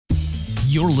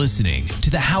You're listening to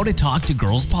the How to Talk to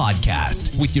Girls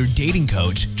podcast with your dating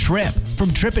coach, Trip, from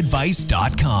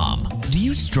tripadvice.com. Do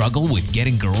you struggle with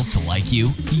getting girls to like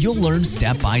you? You'll learn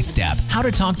step by step how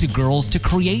to talk to girls to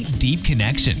create deep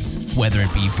connections, whether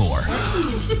it be for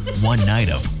one night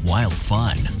of wild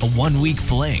fun, a 1-week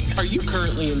fling, Are you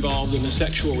currently involved in a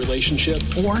sexual relationship?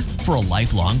 or for a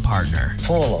lifelong partner.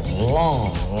 Full of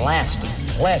long-lasting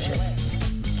pleasure.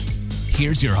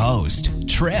 Here's your host,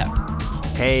 Trip.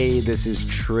 Hey, this is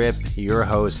Trip, your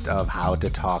host of How to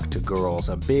Talk to Girls.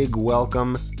 A big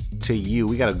welcome to you.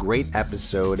 We got a great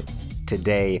episode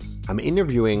today. I'm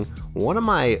interviewing one of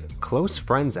my close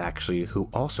friends, actually, who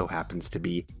also happens to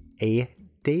be a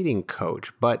dating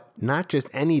coach, but not just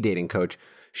any dating coach.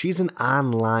 She's an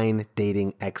online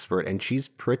dating expert, and she's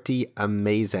pretty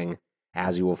amazing,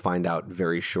 as you will find out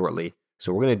very shortly.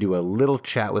 So we're going to do a little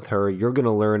chat with her. You're going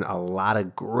to learn a lot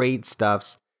of great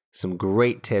stuff, some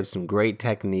great tips, some great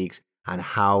techniques on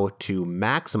how to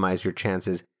maximize your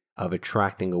chances of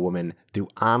attracting a woman through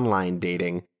online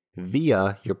dating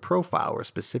via your profile. We're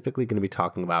specifically going to be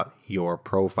talking about your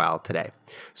profile today.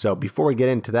 So before we get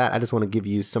into that, I just want to give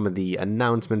you some of the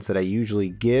announcements that I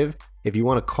usually give. If you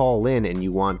want to call in and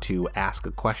you want to ask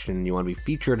a question and you want to be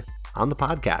featured on the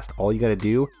podcast, all you got to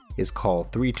do is call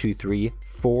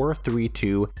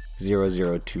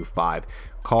 323-432-0025.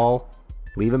 Call,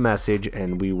 leave a message,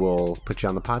 and we will put you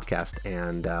on the podcast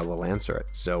and we'll answer it.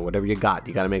 So whatever you got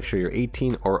to make sure you're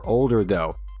 18 or older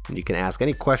though. And you can ask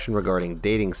any question regarding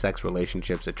dating, sex,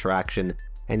 relationships, attraction,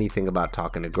 anything about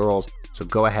talking to girls. So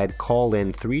go ahead, call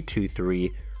in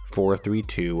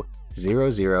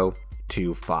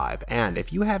 323-432-0025. And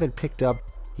if you haven't picked up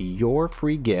your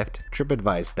free gift,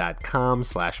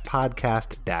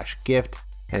 tripadvice.com/podcast-gift.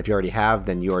 And if you already have,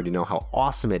 then you already know how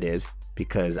awesome it is,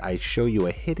 because I show you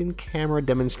a hidden camera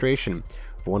demonstration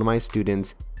of one of my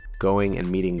students going and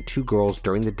meeting two girls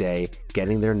during the day,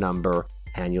 getting their number,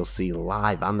 and you'll see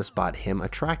live on the spot him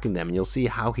attracting them, and you'll see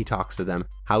how he talks to them,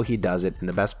 how he does it. And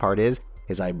the best part is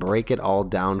I break it all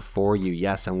down for you.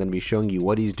 Yes, I'm going to be showing you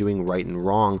what he's doing right and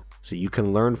wrong so you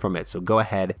can learn from it. So go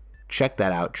ahead, check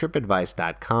that out,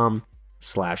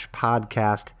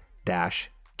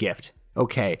 tripadvice.com/podcast-gift.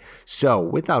 Okay, so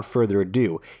without further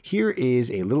ado, here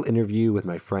is a little interview with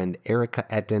my friend Erica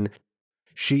Etten.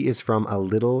 She is from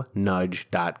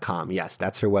alittle-nudge.com. Yes,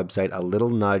 that's her website,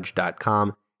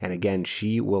 alittle-nudge.com. And again,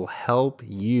 she will help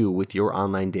you with your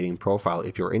online dating profile.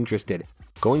 If you're interested,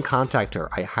 go and contact her.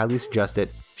 I highly suggest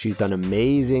it. She's done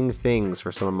amazing things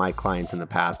for some of my clients in the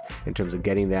past in terms of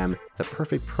getting them the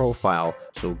perfect profile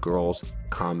so girls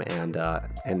come and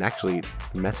actually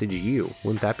message you.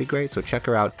 Wouldn't that be great? So check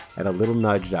her out at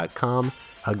alittle-nudge.com.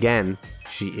 Again,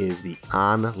 she is the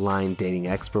online dating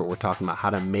expert. We're talking about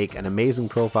how to make an amazing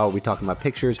profile. We're talking about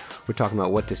pictures. We're talking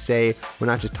about what to say. We're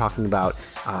not just talking about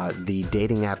the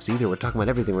dating apps either. We're talking about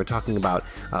everything. We're talking about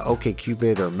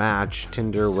OkCupid or Match,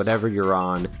 Tinder, whatever you're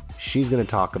on. She's going to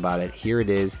talk about it. Here it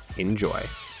is. Enjoy.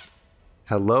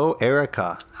 Hello,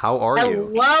 Erica. How are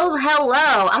you?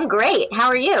 Hello. I'm great. How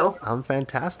are you? I'm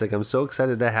fantastic. I'm so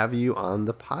excited to have you on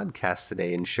the podcast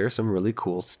today and share some really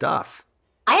cool stuff.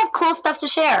 I have cool stuff to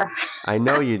share. I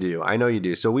know you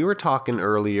do. So we were talking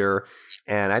earlier,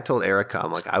 and I told Erica,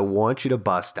 I'm like, I want you to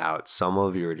bust out some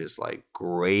of your just like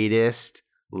greatest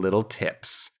little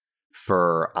tips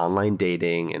for online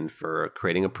dating and for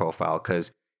creating a profile.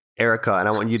 Because Erica, and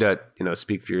I want you to,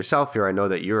 speak for yourself here. I know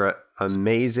that you're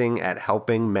amazing at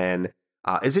helping men.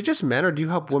 Is it just men, or do you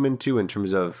help women too in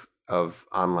terms of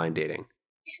online dating?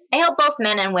 I help both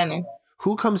men and women.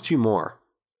 Who comes to you more?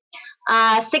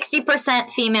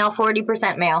 60% female,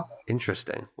 40% male.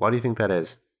 Interesting. Why do you think that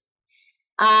is?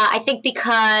 I think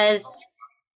because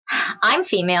I'm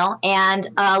female, and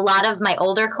a lot of my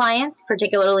older clients,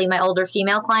 particularly my older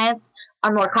female clients,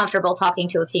 are more comfortable talking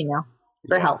to a female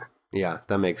for help. Yeah,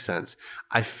 that makes sense.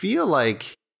 I feel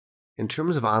like in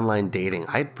terms of online dating,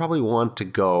 I'd probably want to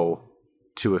go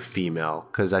to a female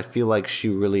because I feel like she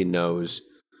really knows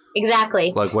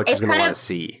exactly like what she's going to want to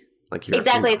see. Like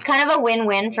exactly. It's kind of a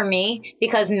win-win for me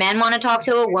because men want to talk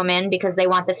to a woman because they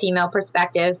want the female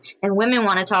perspective, and women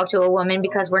want to talk to a woman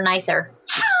because we're nicer.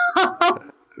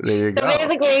 There you go. So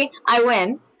basically, I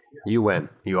win. You win.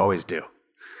 You always do.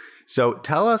 So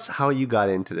tell us how you got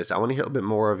into this. I want to hear a bit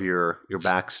more of your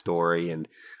backstory. And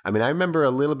I mean, I remember a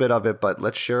little bit of it, but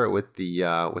let's share it with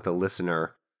the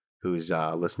listener who's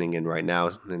listening in right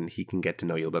now, and he can get to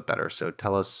know you a little bit better. So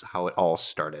tell us how it all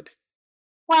started.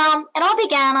 Well, it all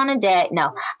began on a day.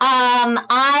 No,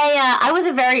 I was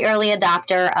a very early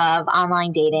adopter of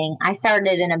online dating. I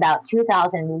started in about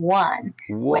 2001.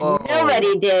 Whoa. When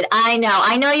nobody did.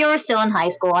 I know you were still in high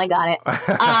school. I got it.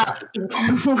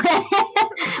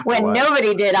 When What?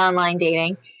 nobody did online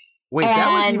dating. Wait,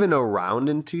 that was And- even around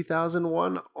in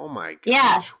 2001? Oh my gosh.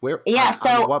 Yeah. Where? Yeah, On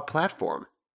so- what platform?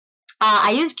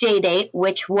 I used JDate,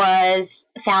 which was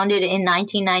founded in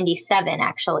 1997,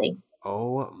 actually.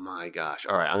 Oh my gosh.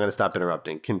 All right, I'm going to stop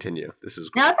interrupting. Continue. This is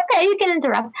No, great. it's okay. You can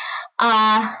interrupt.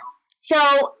 So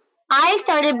I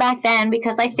started back then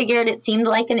because I figured it seemed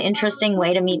like an interesting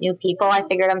way to meet new people. I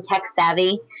figured I'm tech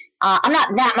savvy. I'm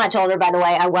not that much older, by the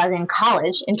way. I was in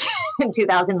college in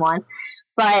 2001.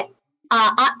 But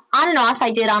on and off,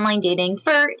 I did online dating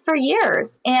for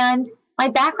years. And my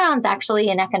background's actually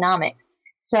in economics.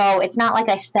 So it's not like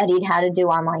I studied how to do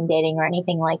online dating or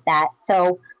anything like that.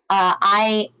 So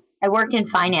I worked in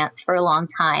finance for a long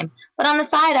time, but on the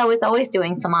side, I was always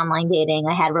doing some online dating.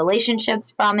 I had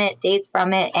relationships from it, dates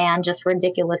from it, and just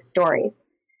ridiculous stories.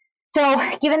 So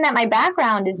given that my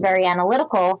background is very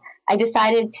analytical, I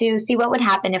decided to see what would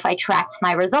happen if I tracked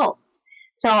my results.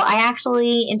 So I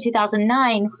actually, in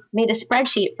 2009, made a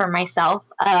spreadsheet for myself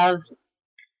of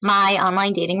my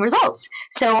online dating results.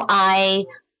 So I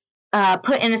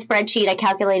put in a spreadsheet, I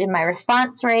calculated my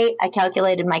response rate, I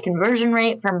calculated my conversion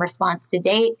rate from response to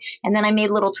date, and then I made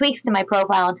little tweaks to my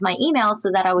profile and to my email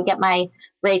so that I would get my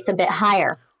rates a bit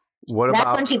higher. What That's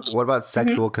about when people- what about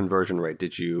sexual conversion rate?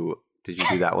 Did you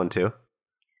do that one too?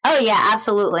 Oh yeah,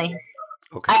 absolutely.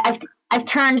 Okay. I've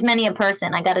turned many a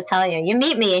person, I got to tell you. You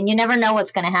meet me and you never know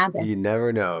what's going to happen. You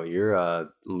never know. You're a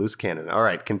loose cannon. All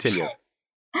right, continue.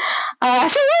 So where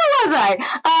was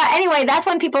I? Anyway, that's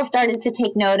when people started to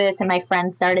take notice and my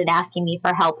friends started asking me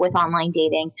for help with online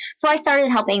dating. So I started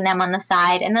helping them on the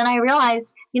side. And then I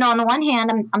realized, on the one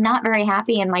hand, I'm not very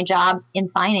happy in my job in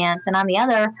finance. And on the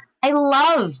other, I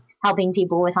love helping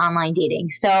people with online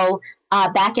dating. So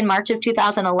back in March of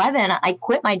 2011, I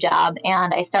quit my job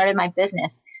and I started my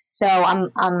business. So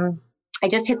I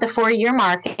just hit the 4-year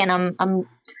mark and I'm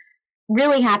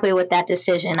really happy with that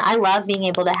decision. I love being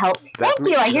able to help. Thank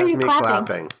you. I hear you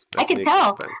clapping. I could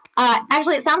tell.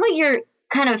 Actually, it sounds like you're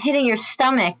kind of hitting your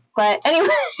stomach, but anyway.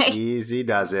 Easy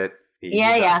does it. Easy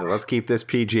Yeah, does yeah. it. Let's keep this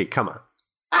PG. Come on.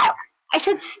 I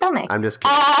said stomach. I'm just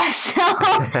kidding.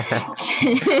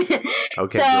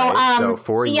 Okay, so, great. So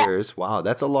 4 yeah. years. Wow,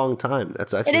 that's a long time.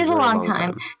 That's actually It is a very long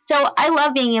time. So I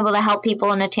love being able to help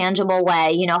people in a tangible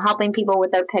way, helping people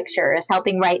with their pictures,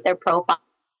 helping write their profiles,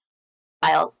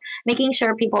 making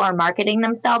sure people are marketing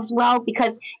themselves well,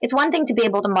 because it's one thing to be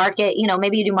able to market,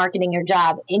 maybe you do marketing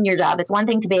in your job. It's one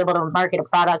thing to be able to market a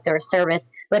product or a service,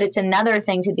 but it's another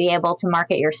thing to be able to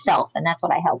market yourself. And that's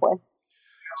what I help with.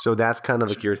 So that's kind of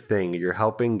like your thing. You're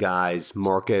helping guys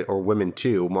market, or women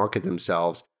too, market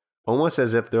themselves almost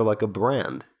as if they're like a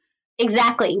brand.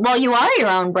 Exactly. Well, you are your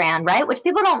own brand, right? Which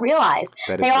people don't realize.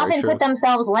 That is They very often true. put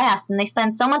themselves last and they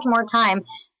spend so much more time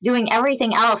doing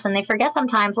everything else. And they forget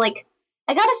sometimes, like,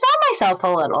 I got to sell myself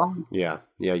a little. Yeah,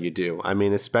 you do. I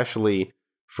mean, especially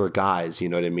for guys, you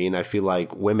know what I mean? I feel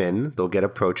like women, they'll get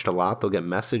approached a lot, they'll get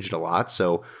messaged a lot.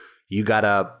 So you got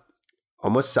to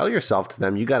almost sell yourself to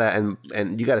them. You got to,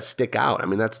 and you got to stick out. I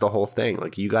mean, that's the whole thing.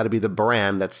 Like, you got to be the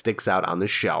brand that sticks out on the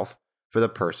shelf for the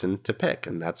person to pick.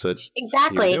 And that's what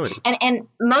Exactly. you're doing. And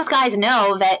most guys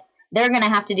know that they're going to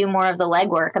have to do more of the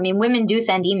legwork. I mean, women do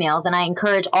send emails, and I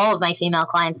encourage all of my female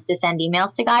clients to send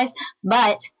emails to guys.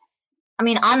 But, I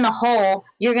mean, on the whole,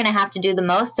 you're going to have to do the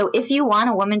most. So if you want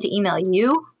a woman to email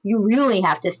you, you really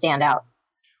have to stand out.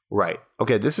 Right.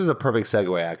 Okay, this is a perfect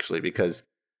segue, actually, because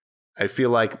I feel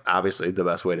like, obviously, the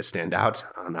best way to stand out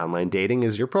on online dating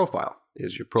is your profile,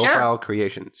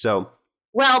 creation. So,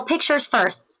 Well, pictures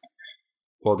first.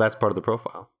 well, that's part of the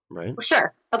profile, right?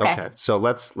 Sure. Okay. So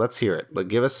let's hear it. Like,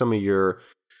 give us some of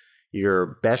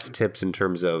your best tips in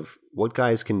terms of what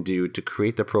guys can do to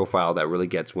create the profile that really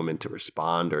gets women to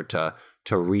respond or to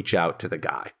reach out to the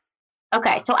guy.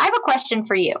 Okay. So I have a question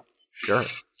for you. Sure.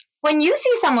 When you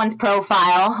see someone's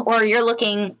profile or you're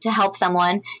looking to help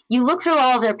someone, you look through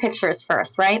all of their pictures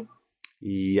first, right?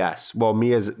 Yes. Well,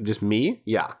 me as just me?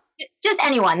 Yeah. Just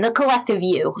anyone, the collective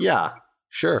you. Yeah.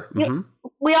 Sure. Mm-hmm.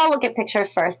 We all look at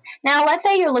pictures first. Now, let's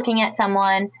say you're looking at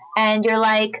someone and you're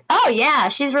like, oh, yeah,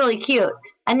 she's really cute.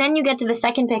 And then you get to the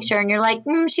second picture and you're like,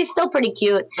 she's still pretty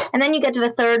cute. And then you get to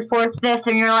the third, fourth, fifth,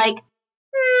 and you're like,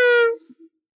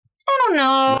 I don't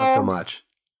know. Not so much.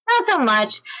 Not so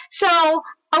much. So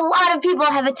a lot of people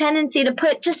have a tendency to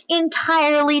put just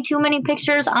entirely too many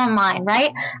pictures online,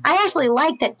 right? I actually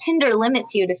like that Tinder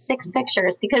limits you to 6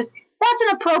 pictures because that's an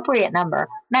appropriate number.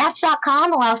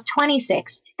 Match.com allows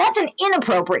 26. That's an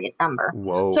inappropriate number.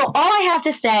 Whoa. So all I have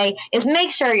to say is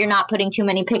make sure you're not putting too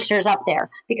many pictures up there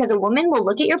because a woman will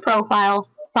look at your profile,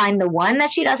 find the one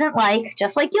that she doesn't like,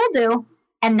 just like you'll do,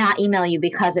 and not email you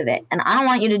because of it. And I don't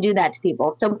want you to do that to people.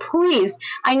 So please,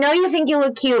 I know you think you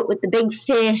look cute with the big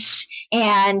fish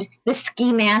and the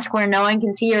ski mask where no one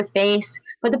can see your face.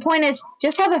 But the point is,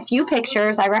 just have a few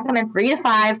pictures. I recommend 3 to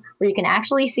 5 where you can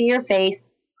actually see your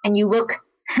face and you look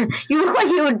you look like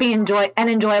you would be an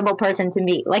enjoyable person to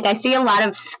meet. Like I see a lot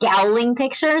of scowling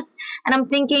pictures and I'm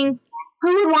thinking,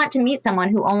 who would want to meet someone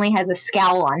who only has a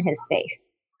scowl on his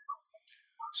face?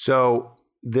 So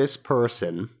this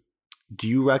person, do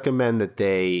you recommend that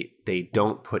they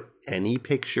don't put any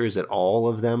pictures at all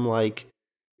of them, like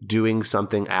doing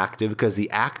something active? Because the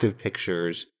active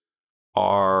pictures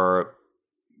are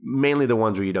mainly the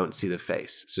ones where you don't see the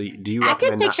face. So do you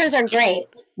active pictures are great,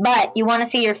 but you want to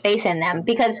see your face in them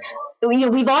because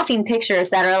we've all seen pictures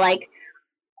that are like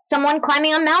someone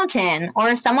climbing a mountain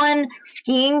or someone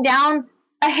skiing down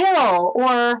a hill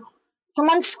or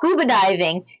someone scuba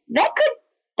diving. That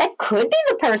could be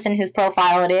the person whose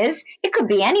profile it is. It could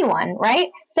be anyone, right?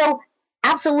 So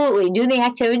absolutely do the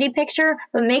activity picture,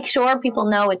 but make sure people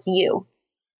know it's you.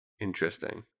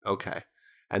 Interesting. Okay.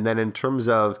 And then in terms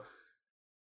of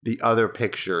the other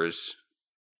pictures,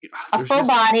 a full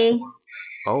body.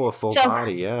 Oh, a full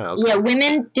body. Yeah. Okay. Yeah.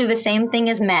 Women do the same thing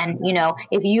as men. You know,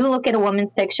 if you look at a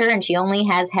woman's picture and she only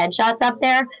has headshots up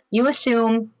there, you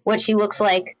assume what she looks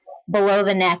like below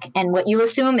the neck, and what you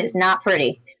assume is not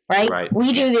pretty. Right?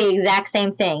 We do the exact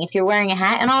same thing. If you're wearing a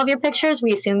hat in all of your pictures,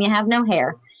 we assume you have no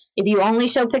hair. If you only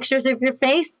show pictures of your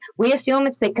face, we assume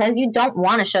it's because you don't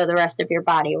want to show the rest of your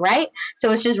body, right?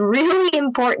 So it's just really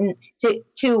important to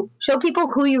show people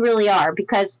who you really are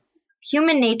because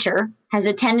human nature has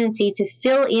a tendency to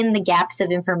fill in the gaps of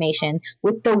information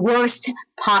with the worst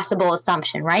possible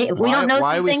assumption, right? If we don't know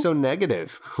why something, are we so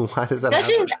negative? Why does that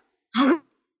happen?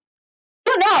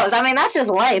 Who knows? I mean, that's just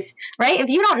life, right? If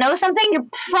you don't know something, you're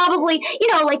probably,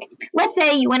 like, let's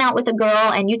say you went out with a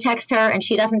girl and you text her and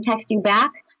she doesn't text you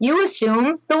back. You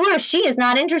assume the worst. She is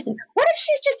not interested. What if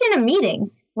she's just in a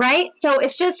meeting, right? So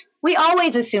it's just, we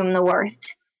always assume the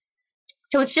worst.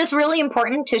 So it's just really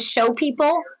important to show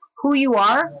people who you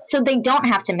are so they don't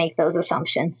have to make those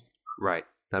assumptions. Right.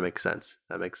 That makes sense.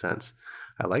 I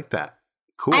like that.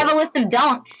 Cool. I have a list of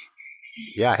don'ts.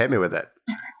 Yeah, hit me with it.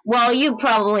 Well, you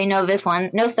probably know this one.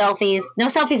 No selfies. No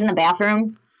selfies in the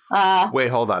bathroom. Wait,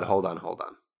 hold on.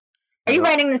 Are you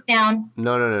writing this down?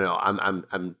 No.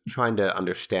 I'm trying to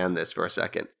understand this for a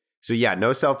second. So yeah, no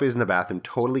selfies in the bathroom.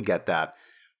 Totally get that.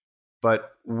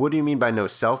 But what do you mean by no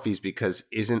selfies? Because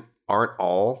aren't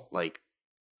all like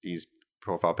these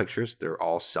profile pictures? They're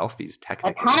all selfies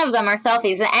technically. A ton of them are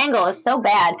selfies. The angle is so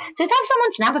bad. Just have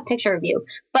someone snap a picture of you.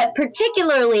 But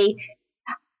particularly,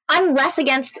 I'm less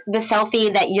against the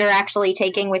selfie that you're actually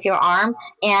taking with your arm,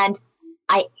 and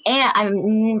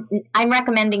I'm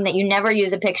recommending that you never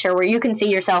use a picture where you can see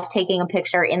yourself taking a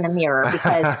picture in the mirror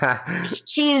because it's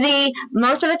cheesy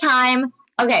most of the time.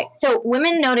 Okay, so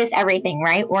women notice everything,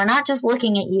 right? We're not just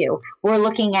looking at you. We're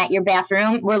looking at your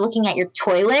bathroom. We're looking at your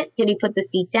toilet. Did he put the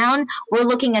seat down? We're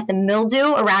looking at the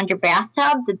mildew around your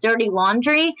bathtub, the dirty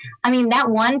laundry. I mean, that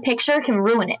one picture can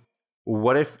ruin it.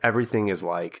 What if everything is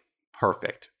like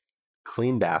perfect?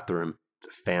 Clean bathroom. It's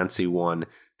a fancy one.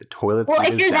 The toilet seat is down.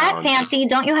 Well, if you're that fancy,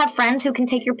 don't you have friends who can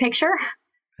take your picture?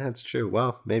 That's true.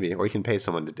 Well, maybe. Or you can pay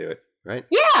someone to do it, right?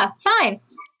 Yeah, fine.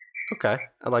 Okay.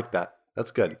 I like that.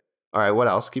 That's good. All right. What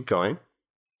else? Keep going.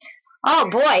 Oh,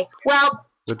 boy. Well,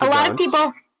 a lot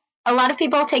of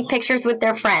people take pictures with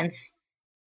their friends.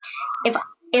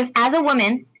 If as a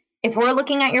woman, if we're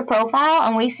looking at your profile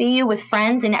and we see you with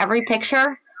friends in every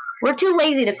picture, we're too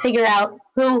lazy to figure out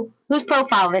whose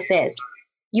profile this is.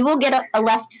 You will get a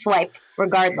left swipe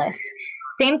regardless.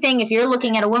 Same thing if you're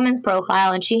looking at a woman's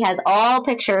profile and she has all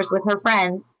pictures with her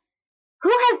friends.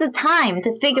 Who has the time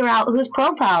to figure out whose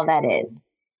profile that is?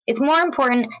 It's more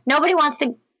important. Nobody wants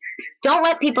to. Don't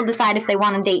let people decide if they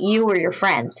want to date you or your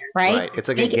friends, right? Right. It's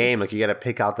like a game. Like you got to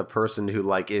pick out the person who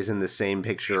like is in the same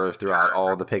picture throughout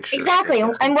all the pictures. Exactly.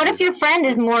 And what if your friend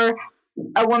is more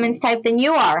a woman's type than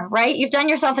you are, right? You've done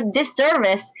yourself a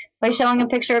disservice by showing a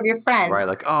picture of your friend. Right,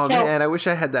 like, man, I wish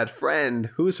I had that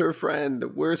friend. Who's her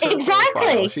friend? Where's her Exactly.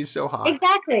 profile? She's so hot.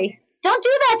 Exactly. Don't do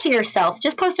that to yourself.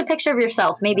 Just post a picture of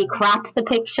yourself. Maybe crop the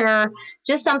picture.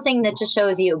 Just something that just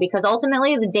shows you, because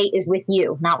ultimately the date is with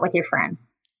you, not with your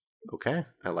friends. Okay,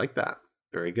 I like that.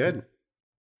 Very good.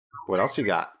 What else you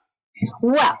got?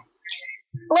 Well,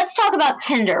 let's talk about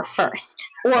Tinder first,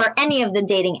 or any of the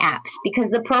dating apps, because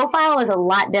the profile is a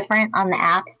lot different on the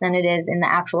apps than it is in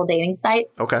the actual dating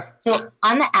sites. Okay. So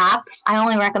on the apps, I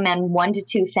only recommend 1 to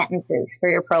 2 sentences for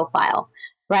your profile,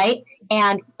 right?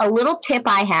 And a little tip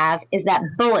I have is that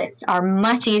bullets are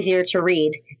much easier to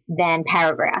read than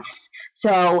paragraphs.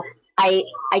 So I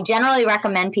generally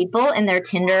recommend people in their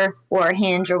Tinder or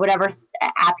Hinge or whatever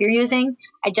app you're using,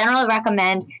 I generally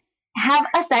recommend have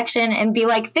a section and be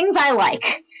like, things I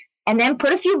like, and then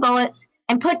put a few bullets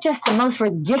and put just the most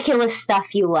ridiculous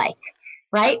stuff you like,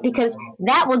 right? Because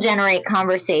that will generate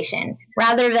conversation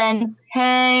rather than,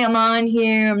 hey, I'm on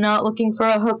here, I'm not looking for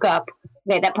a hookup.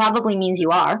 Okay, that probably means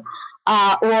you are.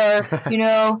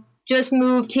 Or, just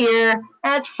moved here.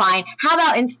 That's fine. How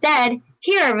about instead,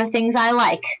 here are the things I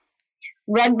like.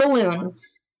 Red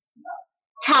balloons,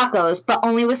 tacos, but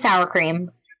only with sour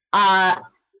cream,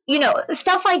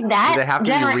 stuff like that. Do they have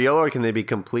to be real, or can they be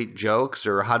complete jokes,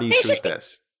 or how do you treat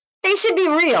this? They should be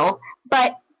real,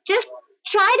 but just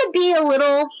try to be a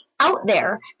little out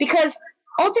there, because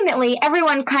ultimately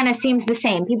everyone kind of seems the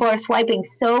same. People are swiping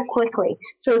so quickly.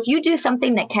 So if you do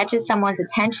something that catches someone's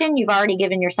attention, you've already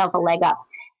given yourself a leg up.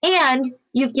 And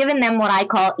you've given them what I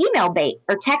call email bait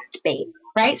or text bait,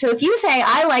 right? So if you say,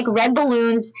 I like red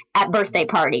balloons at birthday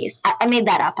parties, I made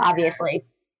that up, obviously.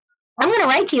 I'm going to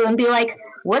write to you and be like,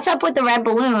 what's up with the red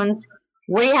balloons?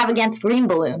 What do you have against green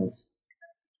balloons?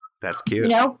 That's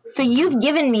cute. So you've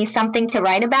given me something to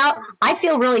write about. I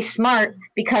feel really smart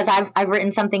because I've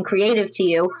written something creative to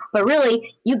you, but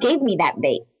really you gave me that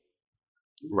bait.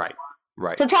 Right.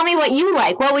 So tell me what you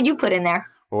like. What would you put in there?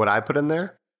 What would I put in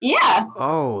there? Yeah.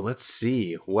 Oh, let's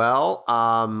see. Well,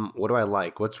 what do I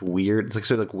like? What's weird? It's like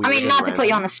sort of like weird. I mean, not to put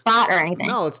you on the spot or anything.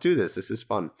 No, let's do this. This is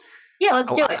fun. Yeah,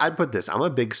 let's do it. I'd put this. I'm a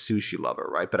big sushi lover,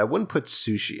 right? But I wouldn't put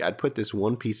sushi. I'd put this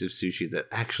one piece of sushi that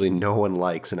actually no one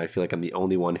likes, and I feel like I'm the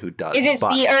only one who does. Is it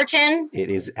sea urchin? It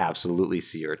is absolutely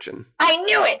sea urchin. I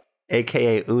knew it.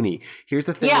 AKA uni. Here's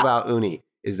the thing about uni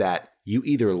is that you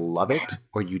either love it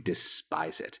or you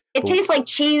despise it. It tastes like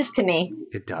cheese to me.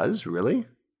 It does? Really?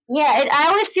 Yeah, I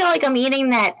always feel like I'm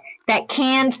eating that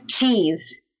canned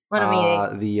cheese when I'm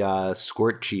eating. The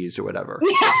squirt cheese or whatever.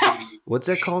 Yes. What's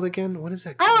that called again? What is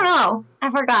that called? I don't know.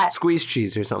 I forgot. Squeeze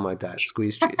cheese or something like that.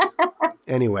 Squeeze cheese.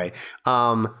 Anyway,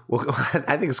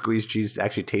 I think squeeze cheese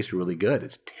actually tastes really good.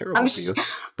 It's terrible for you,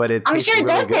 but I'm sure it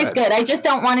does taste good. I just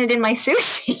don't want it in my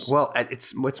sushi. Well,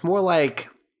 it's more like,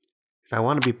 if I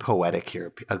want to be poetic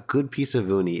here, a good piece of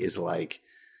uni is like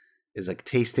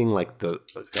tasting like the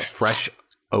fresh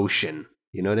ocean.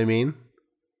 You know what I mean?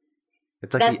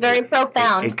 It's like that's very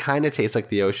profound. It kind of tastes like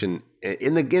the ocean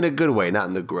in a good way, not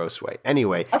in the gross way.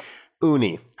 Anyway,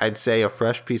 uni. I'd say a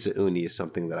fresh piece of uni is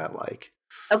something that I like.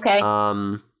 Okay.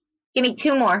 Give me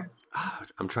 2 more.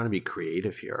 I'm trying to be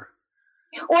creative here.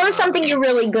 Or something you're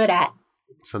really good at.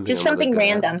 Something really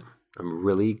random. I'm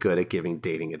really good at giving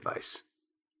dating advice.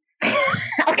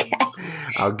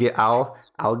 Okay.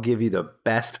 I'll give you the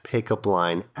best pickup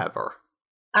line ever.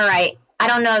 All right. I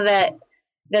don't know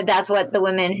that's what the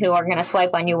women who are going to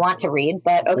swipe on you want to read,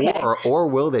 but okay. Or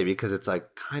will they? Because it's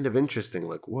like kind of interesting.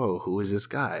 Like, whoa, who is this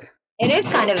guy? It is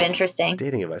kind of interesting.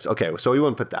 Dating advice. Okay, so we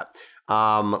wouldn't put that.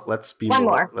 Let's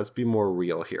be more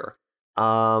real here.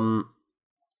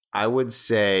 I would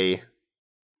say,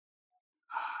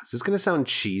 is this going to sound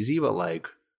cheesy, but like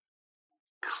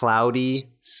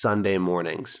cloudy Sunday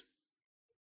mornings.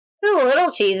 It's a little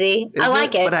cheesy. I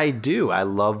like it. But I do. I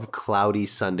love cloudy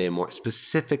Sunday morning,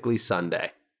 specifically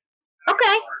Sunday.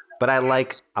 Okay. But I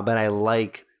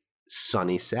like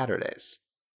sunny Saturdays.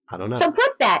 I don't know. So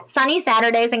put that. Sunny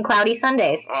Saturdays and cloudy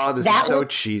Sundays. Oh, this is so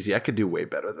cheesy. I could do way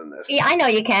better than this. Yeah, I know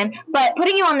you can. But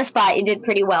putting you on the spot, you did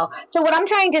pretty well. So what I'm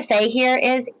trying to say here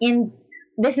is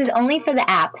this is only for the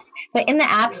apps. But in the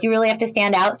apps, you really have to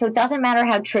stand out. So it doesn't matter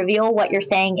how trivial what you're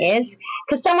saying is.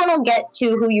 Because someone will get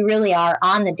to who you really are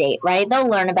on the date, right? They'll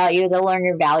learn about you. They'll learn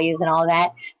your values and all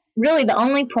that. Really, the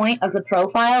only point of the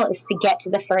profile is to get to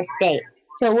the first date.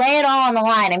 So lay it all on the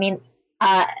line. I mean,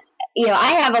 I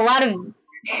have a lot of...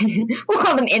 we'll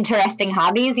call them interesting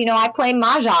hobbies. I play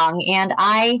mahjong, and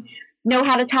I know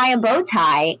how to tie a bow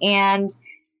tie, and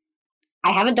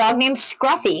I have a dog named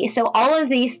Scruffy. So all of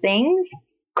these things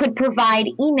could provide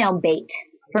email bait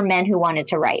for men who wanted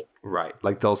to write. Right.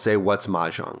 Like they'll say, what's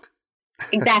mahjong?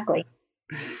 Exactly.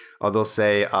 Or they'll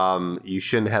say, you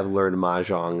shouldn't have learned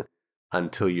mahjong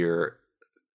until you're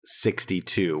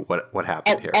 62. What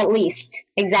happened here? At least.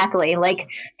 Exactly.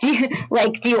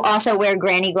 Do you also wear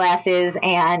granny glasses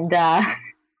and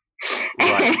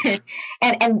Right.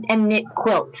 and knit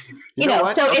quilts. You know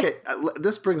what? so okay.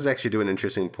 This brings actually to an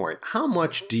interesting point. How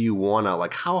much do you want to,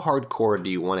 like, how hardcore do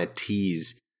you want to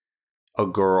tease a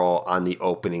girl on the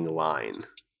opening line?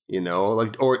 You know,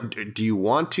 like, or do you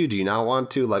want to? Do you not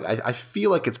want to? Like, I feel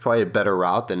like it's probably a better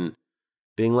route than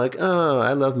being like, oh,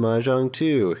 I love mahjong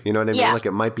too. You know what I mean? Yeah. Like,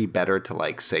 it might be better to,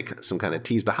 like, say some kind of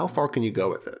tease, but how far can you go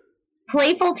with it?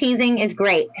 Playful teasing is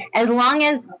great as long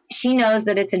as she knows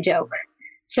that it's a joke.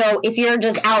 So if you're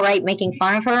just outright making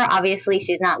fun of her, obviously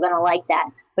she's not going to like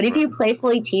that. But if you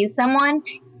playfully tease someone,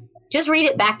 just read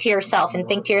it back to yourself and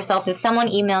think to yourself, if someone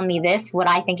emailed me this, would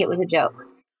I think it was a joke?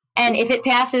 And if it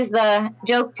passes the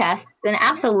joke test, then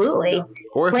absolutely.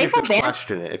 Or if you have to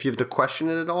question it. If you have to question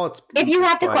it at all, it's if you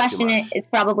have to question it, it's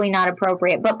probably not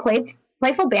appropriate. But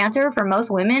playful banter for most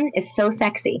women is so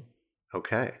sexy.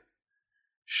 Okay.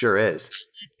 Sure is.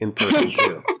 In person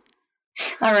too.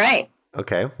 All right.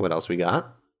 Okay. What else we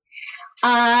got?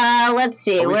 Let's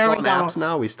see. Where are we going? Apps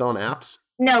now? Are we still on apps?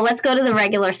 No, let's go to the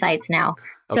regular sites now.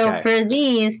 So Okay. for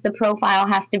these, the profile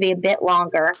has to be a bit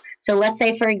longer. So let's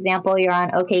say, for example, you're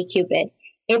on OkCupid.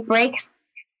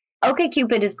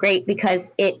 OkCupid is great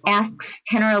because it asks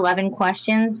 10 or 11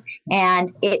 questions,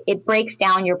 and it breaks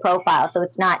down your profile. So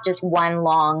it's not just one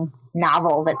long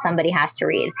novel that somebody has to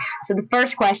read. So the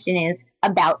first question is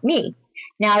about me.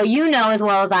 Now, you know as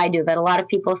well as I do that a lot of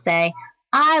people say,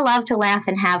 I love to laugh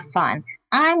and have fun.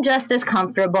 I'm just as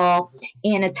comfortable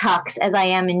in a tux as I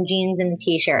am in jeans and a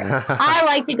t-shirt. I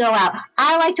like to go out.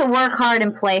 I like to work hard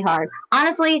and play hard.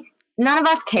 Honestly, none of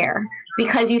us care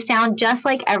because you sound just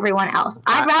like everyone else.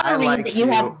 I'd rather read that you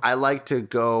have... I like to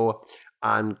go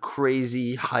on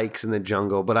crazy hikes in the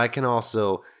jungle, but I can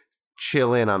also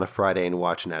chill in on a Friday and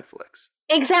watch Netflix.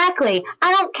 Exactly.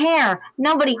 I don't care.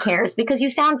 Nobody cares because you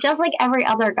sound just like every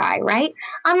other guy, right?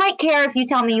 I might care if you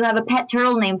tell me you have a pet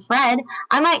turtle named Fred.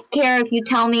 I might care if you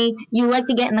tell me you like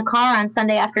to get in the car on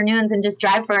Sunday afternoons and just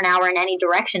drive for an hour in any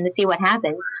direction to see what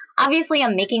happens. Obviously,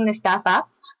 I'm making this stuff up,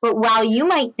 but while you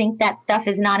might think that stuff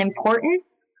is not important,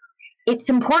 it's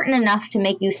important enough to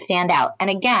make you stand out. And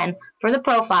again, for the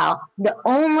profile, the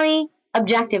only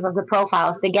objective of the profile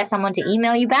is to get someone to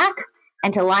email you back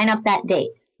and to line up that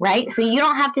date. Right? So you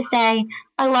don't have to say,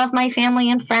 I love my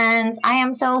family and friends. I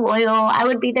am so loyal. I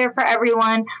would be there for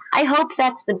everyone. I hope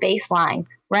that's the baseline,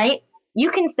 right?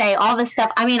 You can say all this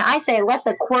stuff. I mean, I say let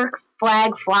the quirk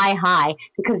flag fly high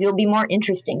because you'll be more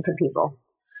interesting to people.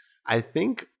 I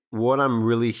think what I'm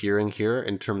really hearing here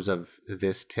in terms of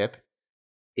this tip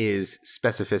is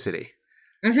specificity.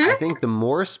 Mm-hmm. I think the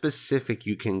more specific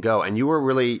you can go, and you were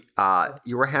really,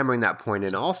 you were hammering that point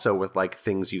in also with like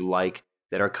things you like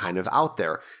that are kind of out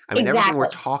there. I mean, Everything we're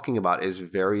talking about is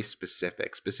very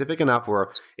specific enough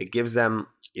where it gives them,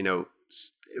 you know,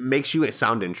 it makes you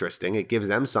sound interesting. It gives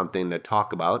them something to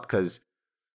talk about because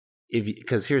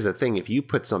here's the thing, if you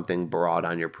put something broad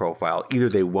on your profile, either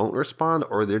they won't respond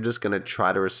or they're just going to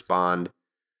try to respond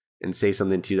and say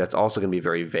something to you that's also going to be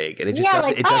very vague. And it just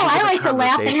I like to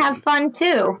laugh and have fun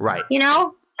too. Right. You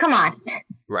know, come on.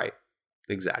 Right.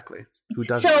 Exactly. Who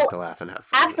doesn't like to laugh and have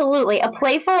fun? Absolutely. A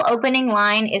playful opening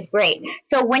line is great.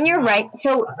 So when you're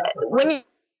when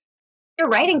you're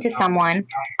writing to someone,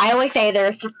 I always say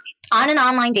on an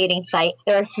online dating site,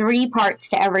 there are 3 parts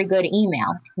to every good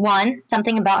email. 1,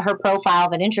 something about her profile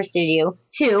that interested you.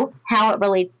 2, how it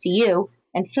relates to you.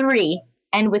 And 3,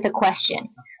 end with a question.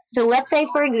 So let's say,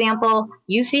 for example,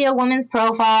 you see a woman's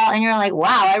profile and you're like,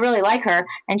 wow, I really like her.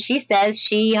 And she says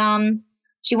she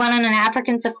went on an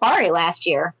African safari last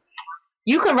year.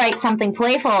 You could write something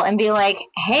playful and be like,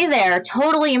 hey there,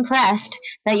 totally impressed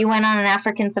that you went on an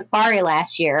African safari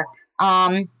last year.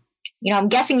 I'm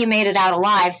guessing you made it out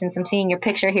alive since I'm seeing your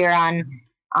picture here on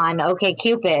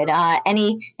OkCupid.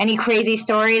 Any crazy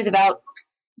stories about,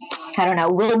 I don't know,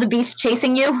 wildebeest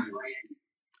chasing you?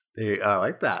 I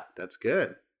like that. That's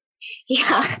good.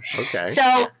 Yeah. Okay.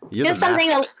 So just something.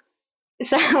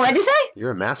 So what'd you say?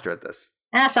 You're a master at this.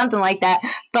 Something like that.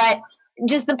 But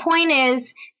just the point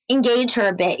is, engage her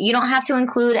a bit. You don't have to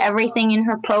include everything in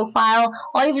her profile.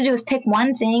 All you have to do is pick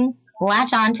one thing,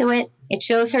 latch onto it. It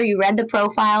shows her you read the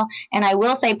profile. And I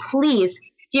will say, please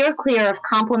steer clear of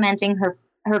complimenting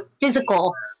her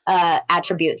physical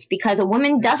attributes, because a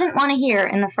woman doesn't want to hear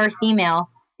in the first email,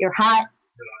 you're hot,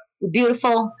 you're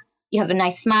beautiful, you have a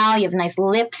nice smile, you have nice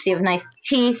lips, you have nice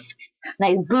teeth,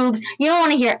 nice boobs. You don't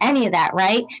want to hear any of that,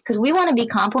 right? Because we want to be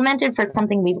complimented for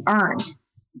something we've earned.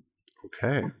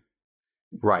 Okay.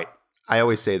 Right. I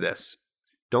always say this.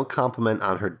 Don't compliment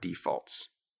on her defaults.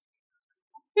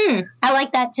 I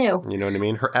like that too. You know what I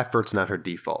mean? Her efforts, not her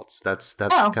defaults. That's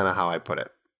kind of how I put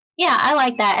it. Yeah, I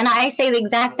like that. And I say the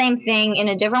exact same thing in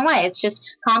a different way. It's just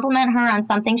compliment her on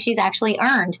something she's actually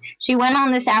earned. She went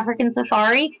on this African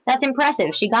safari. That's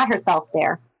impressive. She got herself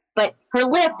there. But her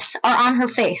lips are on her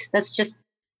face.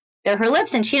 They're her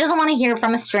lips, and she doesn't want to hear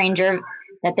from a stranger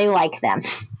that they like them.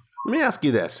 Let me ask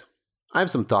you this. I have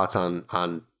some thoughts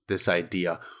on this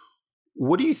idea.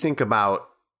 What do you think about,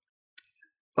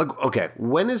 okay,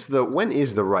 when is the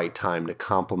right time to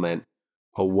compliment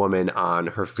a woman on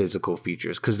her physical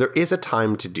features? Because there is a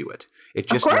time to do it.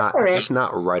 It's just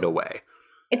not right away.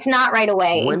 It's not right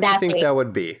away. When exactly. do you think that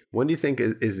would be? When do you think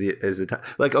is the time?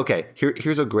 Like, okay,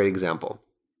 here's a great example.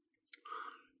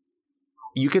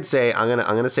 You could say, I'm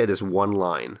gonna say this one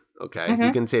line. Okay, Mm-hmm.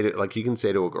 you can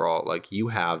say to a girl, like, you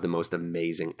have the most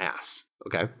amazing ass.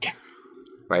 Okay,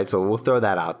 right. So we'll throw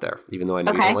that out there, even though I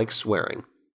know you don't like swearing.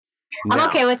 I'm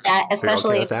okay with that,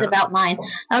 especially okay if it's about mine.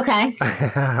 Okay.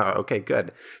 Okay,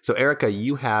 good. So, Erica,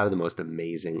 you have the most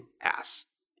amazing ass.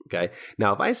 Okay.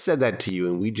 Now, if I said that to you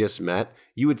and we just met,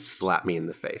 you would slap me in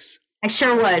the face. I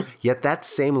sure would. Yet that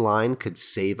same line could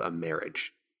save a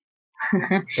marriage.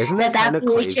 Isn't that That's kind of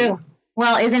absolutely crazy? true.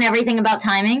 Well, isn't everything about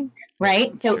timing,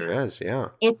 right? It sure is, yeah.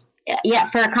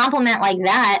 For a compliment like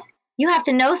that, you have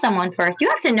to know someone first. You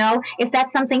have to know if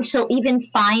that's something she'll even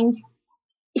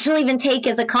take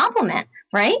as a compliment,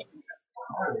 right?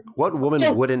 What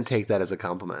woman wouldn't take that as a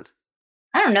compliment?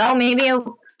 I don't know. Maybe a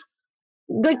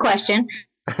good question.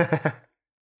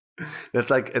 It's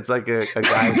like a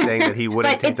guy saying that he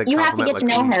wouldn't take the compliment. You have to get to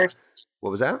know her. What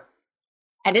was that?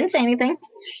 I didn't say anything.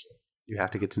 You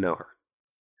have to get to know her.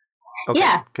 Okay,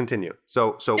 yeah. Continue.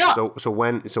 So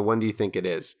when do you think it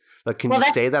is? Like, can you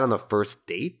say that on the first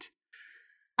date?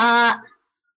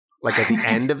 Like at the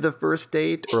end of the first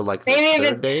date, or like the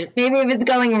third date? Maybe if it's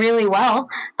going really well.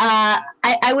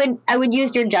 I would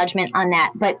use your judgment on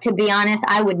that. But to be honest,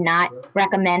 I would not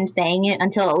recommend saying it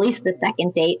until at least the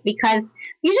second date, because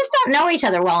you just don't know each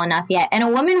other well enough yet. And a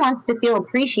woman wants to feel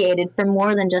appreciated for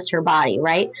more than just her body,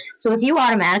 right? So if you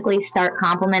automatically start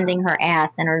complimenting her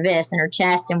ass and her this and her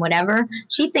chest and whatever,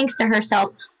 she thinks to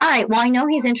herself, all right, well, I know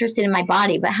he's interested in my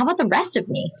body, but how about the rest of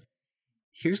me?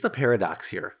 Here's the paradox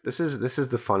here. This is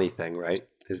the funny thing, right?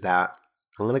 Is that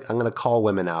I'm gonna call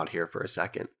women out here for a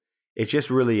second. It's just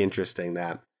really interesting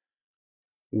that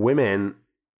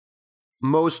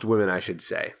most women, I should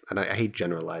say, and I hate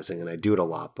generalizing and I do it a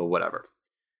lot, but whatever.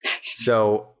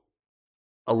 So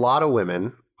a lot of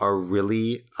women are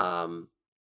really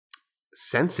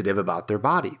sensitive about their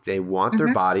body. They want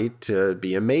their body to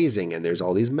be amazing. And there's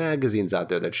all these magazines out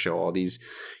there that show all these,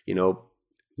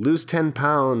 lose 10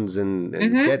 pounds and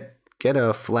get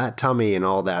a flat tummy and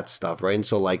all that stuff, right? And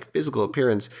so, like, physical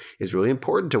appearance is really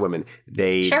important to women.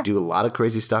 They do a lot of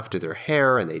crazy stuff to their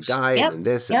hair, and they dye and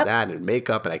this and that and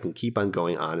makeup, and I can keep on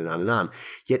going on and on and on.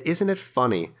 Yet, isn't it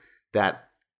funny that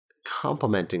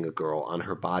complimenting a girl on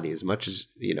her body, as much as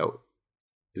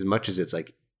it's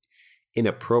like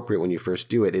inappropriate when you first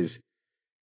do it, is,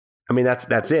 I mean,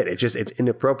 that's it. It's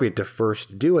inappropriate to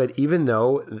first do it, even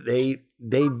though they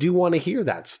do want to hear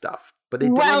that stuff, but they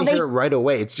don't want to hear it right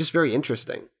away. It's just very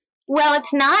interesting. Well,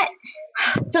 it's not.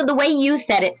 So the way you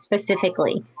said it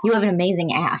specifically, you have an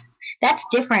amazing ass. That's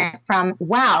different from,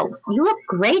 wow, you look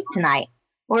great tonight,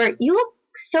 or you look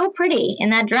so pretty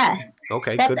in that dress.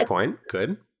 Okay, good point.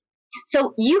 Good.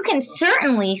 So you can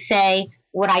certainly say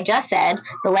what I just said,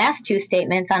 the last two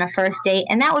statements on a first date,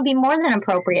 and that would be more than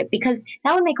appropriate, because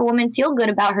that would make a woman feel good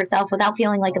about herself without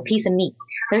feeling like a piece of meat.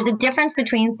 There's a difference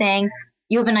between saying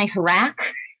you have a nice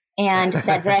rack and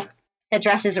that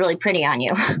dress is really pretty on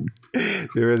you.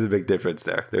 There is a big difference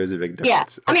there. There is a big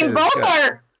difference. Yeah. I mean, both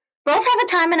have a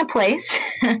time and a place,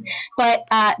 but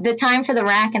the time for the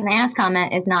rack and the ass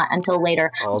comment is not until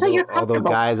later. So you're comfortable. Although,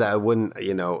 guys, I wouldn't,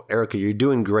 Erica, you're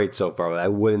doing great so far, but I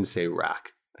wouldn't say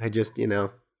rack. I just, you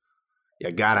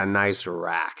got a nice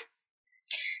rack.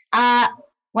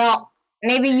 Well,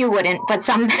 maybe you wouldn't, but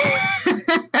some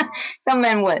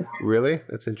men would. Really?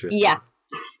 That's interesting. Yeah.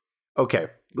 Okay,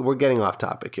 we're getting off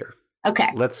topic here. Okay.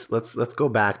 Let's go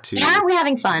back to. Yeah, we're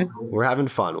having fun. We're having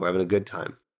fun. We're having a good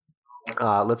time.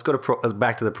 Let's go to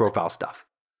back to the profile stuff.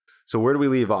 So where do we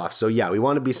leave off? So yeah, we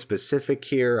want to be specific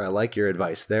here. I like your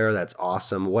advice there. That's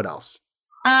awesome. What else?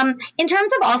 In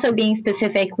terms of also being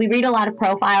specific, we read a lot of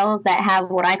profiles that have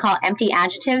what I call empty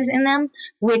adjectives in them,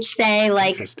 which say,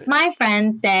 like, my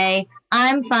friends say,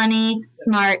 I'm funny,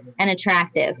 smart, and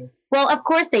attractive. Well, of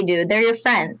course they do. They're your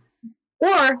friends.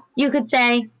 Or you could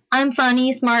say, I'm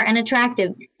funny, smart, and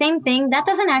attractive. Same thing. That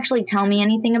doesn't actually tell me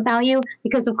anything about you,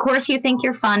 because of course you think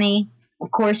you're funny,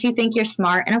 of course you think you're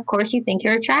smart, and of course you think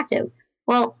you're attractive.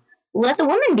 Well, let the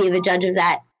woman be the judge of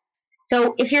that.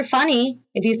 So if you're funny,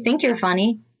 if you think you're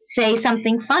funny, say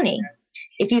something funny.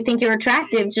 If you think you're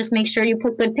attractive, just make sure you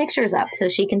put good pictures up so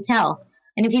she can tell.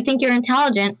 And if you think you're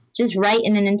intelligent, just write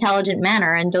in an intelligent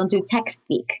manner and don't do text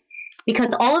speak.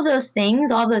 Because all of those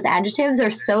things, all of those adjectives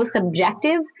are so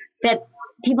subjective that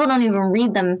people don't even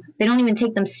read them. They don't even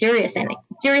take them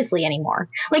seriously anymore.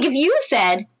 Like if you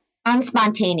said, I'm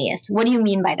spontaneous, what do you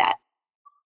mean by that?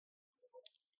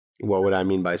 What would I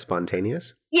mean by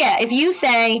spontaneous? Yeah, if you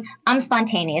say, I'm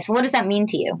spontaneous, what does that mean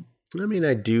to you? I mean,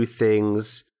 I do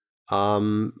things,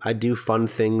 I do fun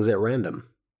things at random.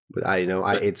 I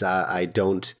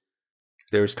don't,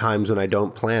 there's times when I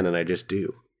don't plan and I just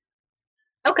do.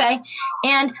 Okay.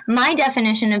 And my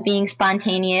definition of being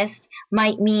spontaneous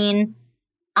might mean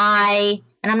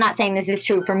and I'm not saying this is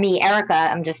true for me, Erica,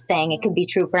 I'm just saying it could be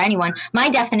true for anyone. My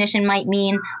definition might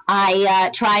mean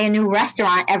I try a new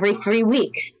restaurant every 3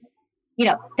 weeks.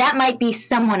 That might be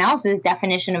someone else's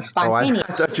definition of spontaneous.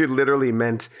 I thought you literally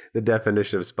meant the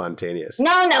definition of spontaneous.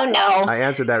 No. I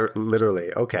answered that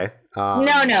literally. Okay.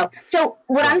 No. So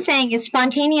what I'm saying is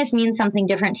spontaneous means something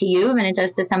different to you than it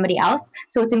does to somebody else.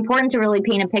 So it's important to really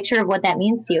paint a picture of what that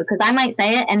means to you, because I might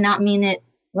say it and not mean it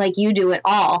like you do at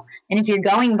all. And if you're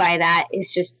going by that,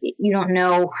 it's just you don't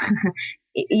know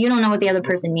you don't know what the other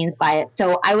person means by it.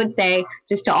 So I would say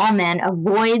just to all men,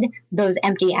 avoid those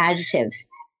empty adjectives.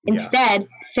 Instead,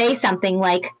 say something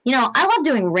like, I love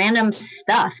doing random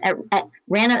stuff at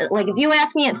random. Like if you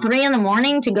ask me at 3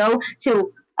 a.m. to go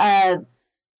to a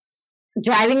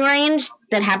driving range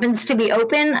that happens to be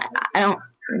open, I don't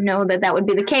know that would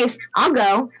be the case. I'll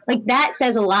go. Like that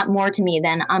says a lot more to me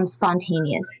than I'm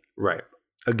spontaneous. Right.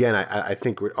 Again, I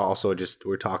think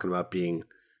we're talking about being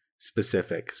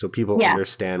specific so people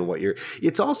understand what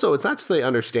it's not just they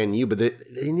understand you, but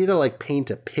they need to like paint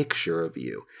a picture of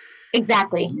you.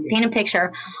 Exactly. Paint a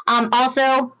picture.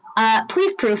 Also,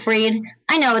 please proofread.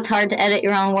 I know it's hard to edit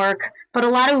your own work, but a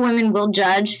lot of women will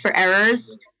judge for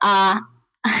errors.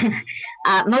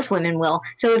 Most women will.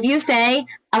 So if you say,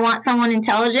 I want someone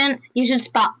intelligent, you should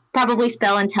probably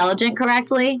spell intelligent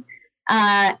correctly.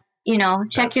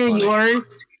 Check your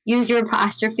yours, use your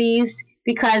apostrophes,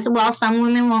 because while some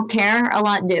women won't care, a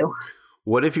lot do.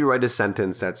 What if you write a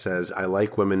sentence that says, I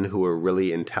like women who are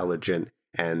really intelligent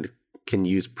and can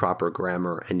use proper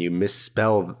grammar, and you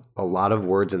misspell a lot of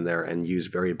words in there and use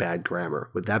very bad grammar?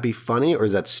 Would that be funny or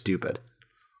is that stupid?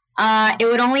 It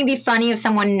would only be funny if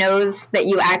someone knows that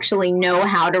you actually know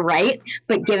how to write,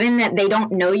 but given that they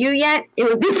don't know you yet, it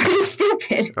would be pretty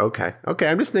stupid. Okay.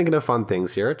 I'm just thinking of fun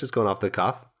things here, just going off the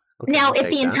cuff. Okay, now, if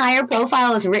the entire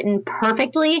profile is written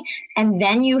perfectly and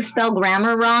then you spell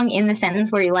grammar wrong in the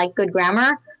sentence where you like good grammar,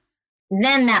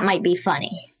 then that might be funny.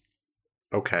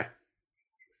 Okay.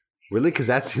 Really? Because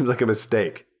that seems like a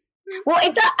mistake. Well,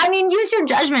 use your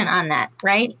judgment on that,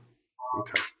 right?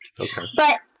 Okay.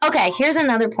 But, okay, here's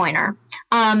another pointer.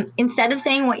 Instead of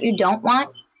saying what you don't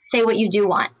want, say what you do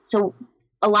want. So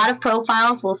a lot of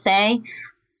profiles will say,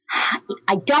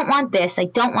 I don't want this, I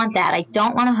don't want that, I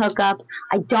don't want to hook up,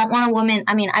 I don't want a woman,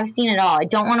 I've seen it all. I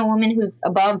don't want a woman who's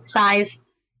above size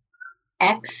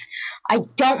X. I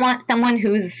don't want someone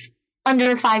who's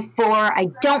under 5'4". I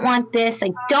don't want this.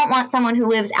 I don't want someone who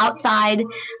lives outside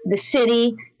the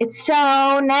city. It's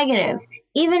so negative.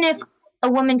 Even if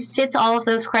a woman fits all of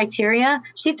those criteria,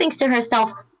 she thinks to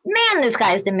herself, man, this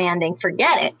guy's demanding.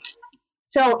 Forget it.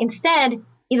 So instead,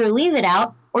 either leave it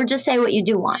out or just say what you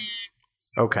do want.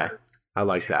 Okay. I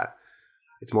like that.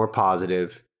 It's more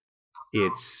positive.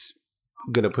 It's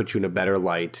going to put you in a better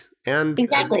light. And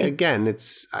exactly. Again,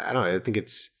 I think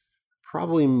it's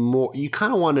probably more, you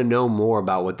kind of want to know more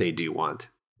about what they do want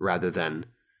rather than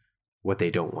what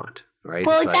they don't want, right?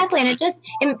 Well, exactly.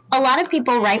 And a lot of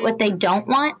people write what they don't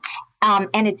want.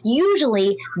 And it's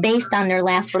usually based on their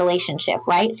last relationship,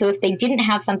 right? So if they didn't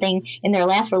have something in their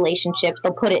last relationship,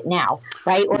 they'll put it now,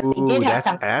 right? Or if they did have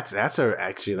something.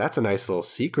 That's a nice little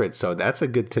secret. So that's a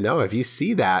good to know. If you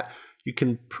see that, you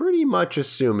can pretty much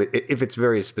assume, if it's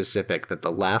very specific, that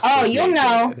the last. Oh, you'll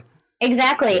know.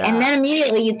 Exactly. Yeah. And then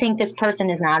immediately you think this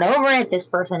person is not over it. This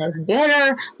person is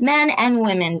bitter. Men and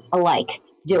women alike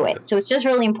do it. So it's just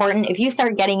really important. If you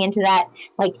start getting into that,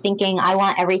 like thinking, I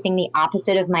want everything the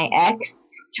opposite of my ex,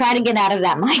 try to get out of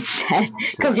that mindset,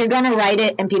 because you're going to write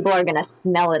it and people are going to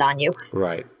smell it on you.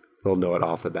 Right. They'll know it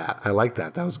off the bat. I like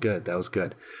that. That was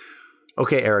good.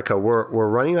 Okay, Erica, we're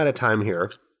running out of time here,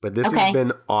 but this has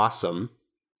been awesome.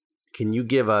 Can you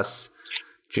give us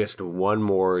just one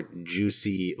more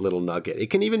juicy little nugget?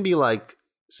 It can even be like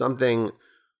something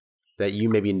that you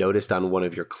maybe noticed on one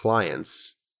of your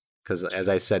clients. Because as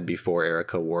I said before,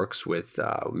 Erica works with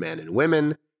men and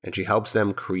women, and she helps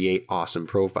them create awesome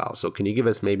profiles. So can you give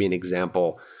us maybe an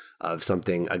example of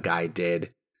something a guy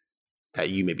did that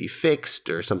you maybe fixed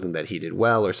or something that he did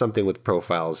well or something with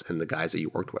profiles and the guys that you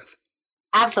worked with?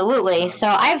 Absolutely. So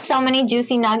I have so many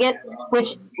juicy nuggets,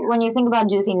 which when you think about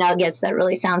juicy nuggets, that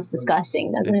really sounds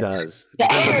disgusting, doesn't it? It does. It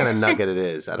depends what kind of nugget it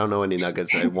is. I don't know any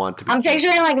nuggets I want to be. I'm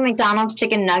picturing like a McDonald's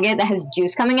chicken nugget that has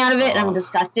juice coming out of it, and I'm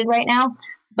disgusted right now.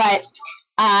 But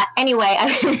anyway,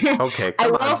 okay, I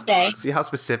will say. See how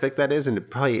specific that is? And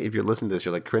probably if you're listening to this,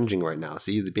 you're like cringing right now.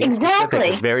 See, being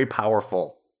specific is very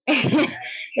powerful.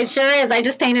 It sure is. I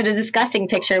just painted a disgusting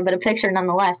picture, but a picture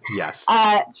nonetheless. Yes.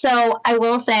 So I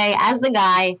will say, as the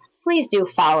guy, please do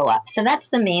follow up. So that's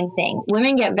the main thing.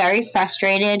 Women get very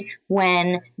frustrated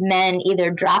when men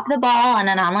either drop the ball on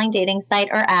an online dating site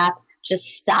or app,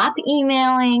 just stop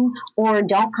emailing, or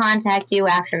don't contact you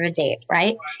after a date,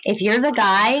 right? If you're the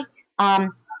guy,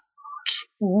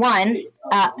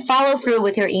 follow through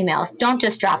with your emails. Don't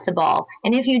just drop the ball.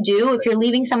 And if you do, if you're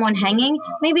leaving someone hanging,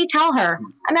 maybe tell her,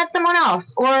 I met someone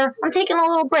else, or I'm taking a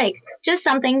little break. Just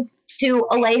something to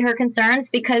allay her concerns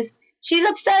because she's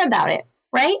upset about it,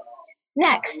 right?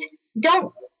 Next,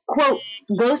 don't, quote,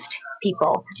 ghost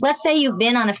people. Let's say you've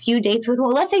been on a few dates with,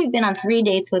 let's say you've been on 3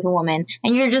 dates with a woman,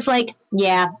 and you're just like,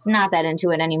 yeah, not that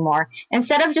into it anymore.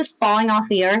 Instead of just falling off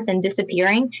the earth and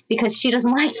disappearing because she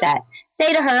doesn't like that,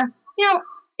 say to her, you know,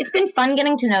 it's been fun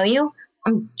getting to know you.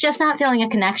 I'm just not feeling a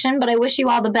connection, but I wish you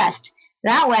all the best.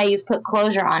 That way you've put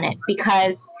closure on it,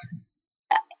 because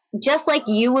just like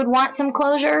you would want some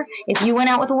closure, if you went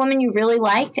out with a woman you really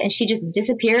liked and she just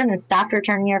disappeared and stopped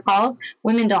returning your calls,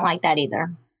 women don't like that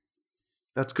either.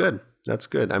 That's good. That's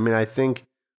good. I mean, I think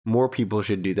more people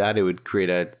should do that. It would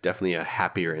create definitely a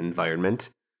happier environment.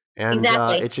 And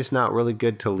exactly. It's just not really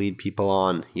good to lead people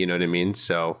on. You know what I mean?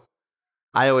 So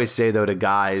I always say, though, to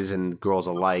guys and girls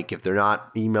alike, if they're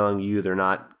not emailing you, they're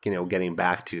not, getting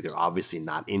back to you, they're obviously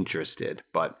not interested.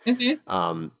 But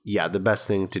the best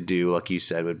thing to do, like you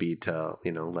said, would be to,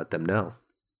 let them know.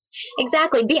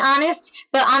 Exactly. Be honest,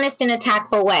 but honest in a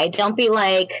tactful way. Don't be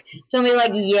like,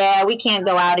 yeah, we can't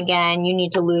go out again. You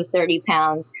need to lose 30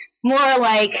 pounds. More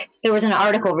like, there was an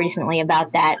article recently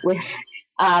about that with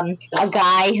a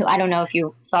guy who, I don't know if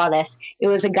you saw this. It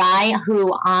was a guy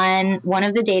who on one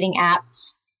of the dating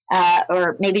apps,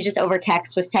 or maybe just over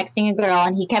text, was texting a girl,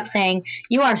 and he kept saying,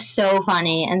 you are so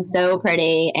funny and so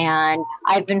pretty, and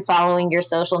I've been following your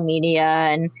social media.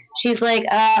 And she's like,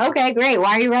 okay, great.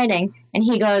 Why are you writing? And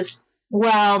he goes,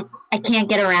 well, I can't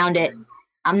get around it.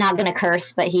 I'm not going to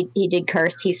curse, but he did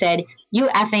curse. He said, you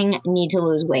effing need to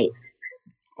lose weight.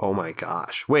 Oh my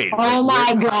gosh. Wait. Oh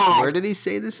my God. Where did he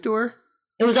say this to her?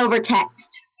 It was over text.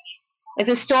 It's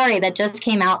a story that just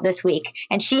came out this week,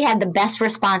 and she had the best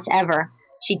response ever.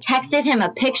 She texted him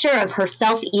a picture of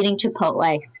herself eating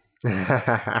Chipotle.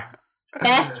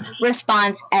 Best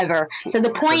response ever. So the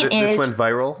point is... This went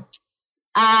viral?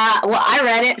 Well, I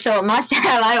read it, so it must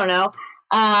have. I don't know.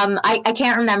 I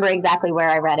can't remember exactly where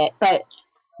I read it, but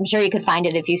I'm sure you could find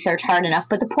it if you search hard enough.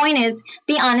 But the point is,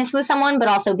 be honest with someone, but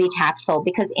also be tactful,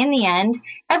 because in the end,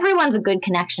 everyone's a good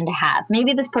connection to have.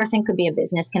 Maybe this person could be a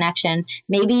business connection.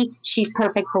 Maybe she's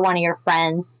perfect for one of your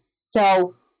friends.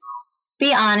 So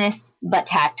be honest, but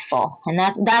tactful. And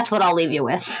that's what I'll leave you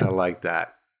with. I like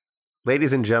that.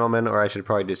 Ladies and gentlemen, or I should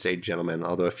probably just say gentlemen,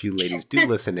 although a few ladies do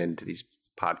listen into these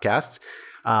podcasts.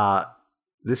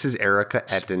 This is Erica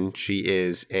Etten. She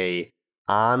is a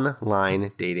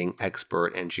online dating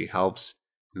expert, and she helps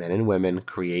men and women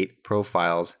create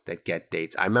profiles that get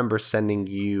dates. I remember sending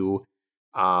you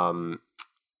a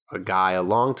guy a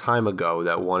long time ago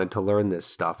that wanted to learn this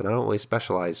stuff, and I don't really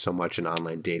specialize so much in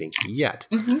online dating yet.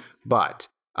 But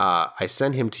I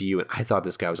sent him to you, and I thought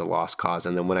this guy was a lost cause.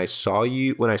 And then when I saw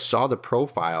the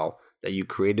profile that you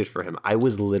created for him, I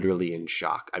was literally in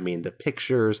shock. I mean, the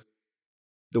pictures,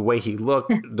 the way he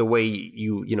looked, the way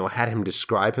you had him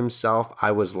describe himself,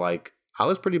 I was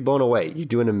pretty blown away. You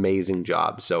do an amazing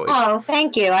job. So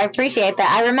thank you. I appreciate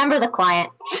that. I remember the client.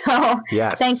 So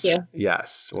yes, thank you.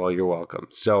 Yes. Well, you're welcome.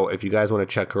 So if you guys want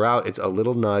to check her out, it's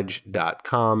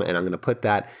alittlenudge.com, and I'm going to put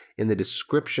that in the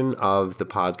description of the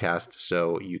podcast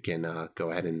so you can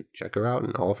go ahead and check her out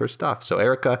and all of her stuff. So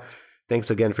Erica, thanks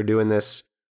again for doing this.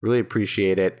 Really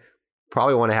appreciate it.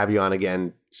 Probably want to have you on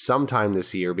again sometime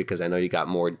this year, because I know you got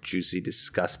more juicy,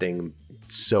 disgusting,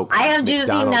 I have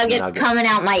juicy nuggets coming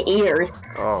out my ears.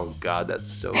 Oh, God,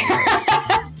 that's so gross.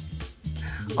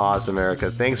 Awesome,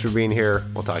 Erica. Thanks for being here.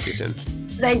 We'll talk to you soon.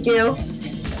 Thank you.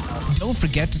 Don't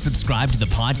forget to subscribe to the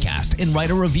podcast and write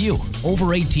a review.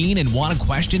 Over 18 and want a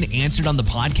question answered on the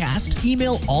podcast?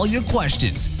 Email all your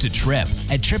questions to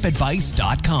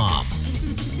Trip@tripadvice.com.